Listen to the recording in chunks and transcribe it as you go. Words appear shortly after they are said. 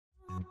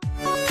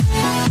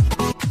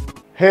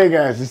Hey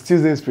guys, it's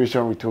Tuesday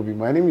Inspiration with Toby.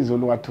 My name is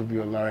Toby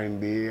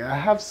Olarinde. I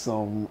have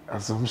some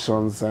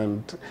assumptions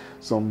and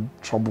some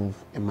trouble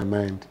in my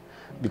mind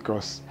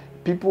because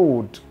people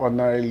would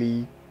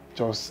ordinarily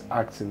just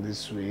act in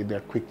this way. They're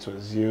quick to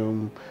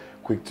assume,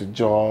 quick to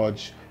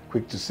judge,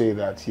 quick to say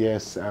that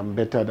yes, I'm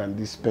better than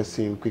this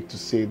person, quick to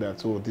say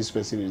that oh, this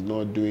person is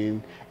not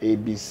doing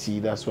ABC,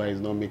 that's why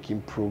he's not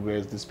making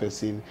progress, this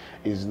person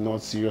is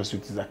not serious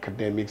with his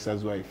academics,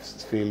 that's why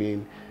he's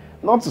failing.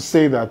 Not to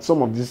say that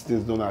some of these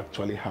things don't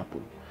actually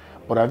happen,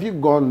 but have you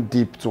gone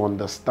deep to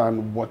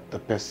understand what the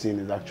person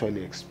is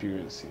actually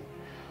experiencing?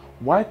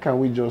 Why can't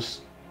we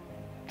just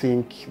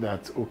think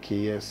that, okay,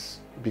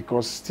 yes,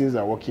 because things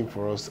are working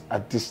for us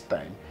at this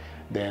time,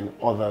 then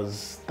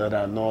others that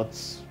are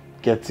not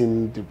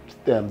getting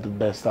the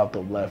best out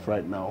of life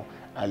right now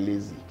are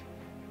lazy?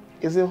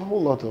 It's a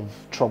whole lot of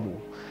trouble.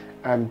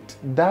 And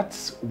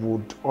that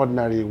would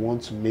ordinarily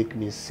want to make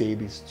me say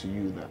this to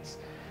you, that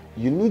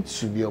you need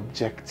to be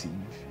objective.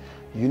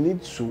 You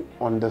need to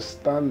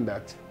understand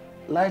that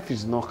life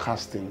is not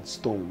casting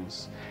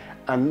stones.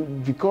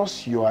 And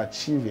because you're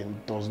achieving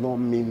does not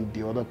mean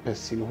the other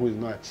person who is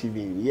not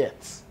achieving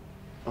yet,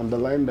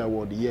 underline that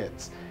word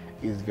yet,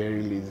 is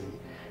very lazy.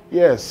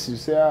 Yes, you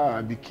say,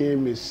 I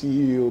became a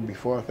CEO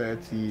before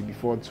 30,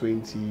 before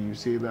 20. You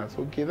say that,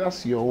 okay,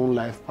 that's your own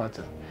life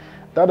pattern.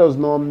 That does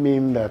not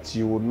mean that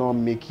you will not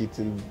make it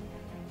in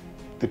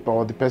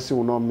or the person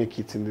will not make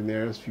it in the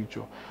nearest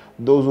future.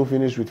 Those who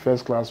finish with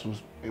first class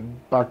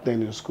back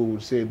then in school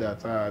would say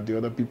that the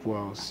other people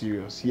are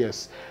serious.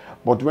 Yes,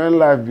 but when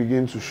life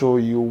begins to show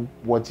you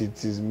what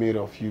it is made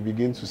of, you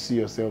begin to see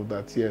yourself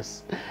that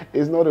yes,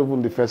 it's not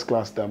even the first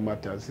class that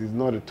matters. It's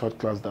not the third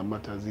class that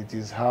matters. It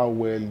is how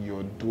well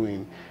you're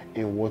doing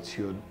in what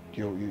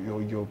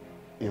you're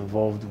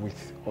involved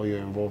with or you're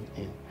involved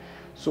in.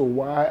 So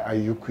why are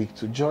you quick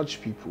to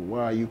judge people?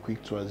 Why are you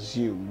quick to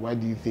assume? Why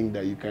do you think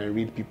that you can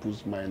read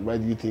people's mind? Why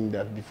do you think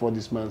that before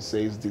this man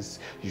says this,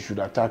 you should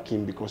attack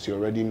him because you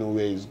already know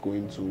where he's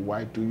going to?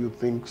 Why do you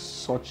think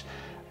such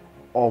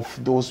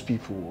of those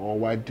people, or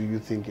why do you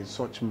think in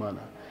such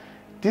manner?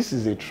 This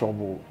is a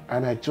trouble,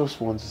 and I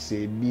just want to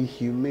say, be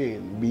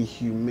humane, be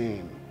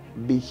humane.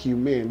 Be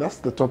humane. That's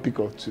the topic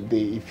of today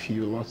if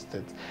you lost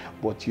it.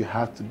 But you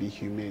have to be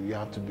humane. You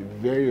have to be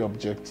very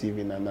objective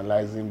in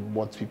analyzing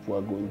what people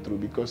are going through,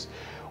 because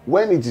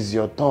when it is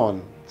your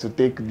turn to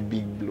take the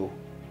big blow,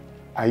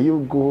 are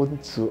you going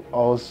to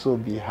also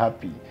be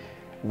happy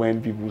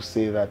when people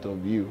say that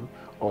of you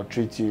or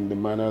treat you in the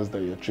manners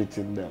that you're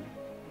treating them?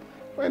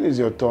 When it's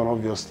your turn,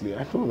 obviously,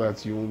 I know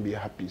that you won't be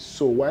happy.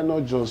 So why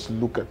not just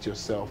look at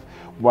yourself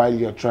while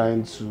you're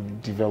trying to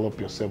develop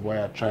yourself, while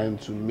you're trying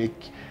to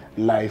make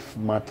life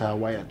matter,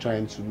 while you're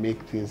trying to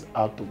make things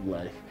out of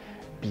life?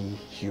 Be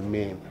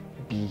humane.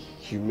 Be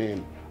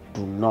humane.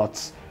 Do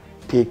not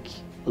take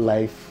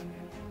life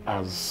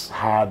as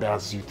hard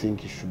as you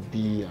think it should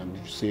be, and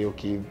you say,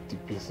 okay, if the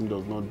person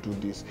does not do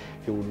this,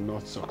 he will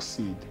not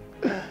succeed.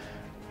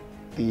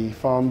 The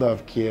founder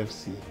of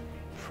KFC,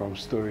 from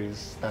stories,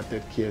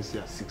 started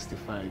KFC at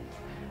 65.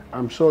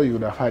 I'm sure you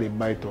would have had a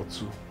bite or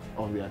two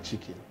of their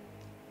chicken.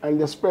 And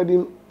they're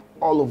spreading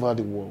all over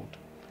the world.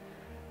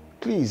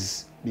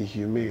 Please be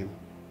humane,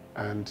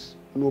 and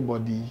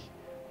nobody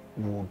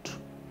would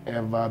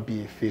ever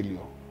be a failure.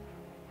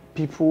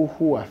 People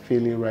who are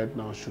failing right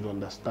now should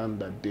understand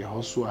that they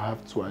also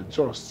have to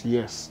adjust,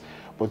 yes,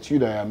 but you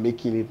that are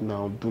making it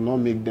now, do not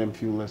make them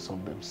feel less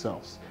of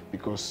themselves,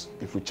 because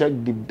if we check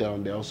deep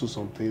down, there are also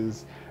some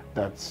things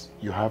that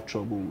you have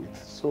trouble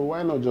with. So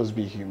why not just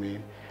be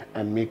humane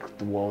and make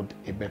the world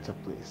a better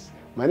place?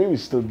 My name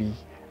is Toby,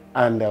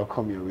 and I'll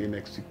come your way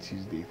next week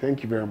Tuesday.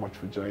 Thank you very much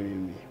for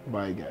joining me.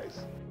 Bye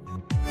guys.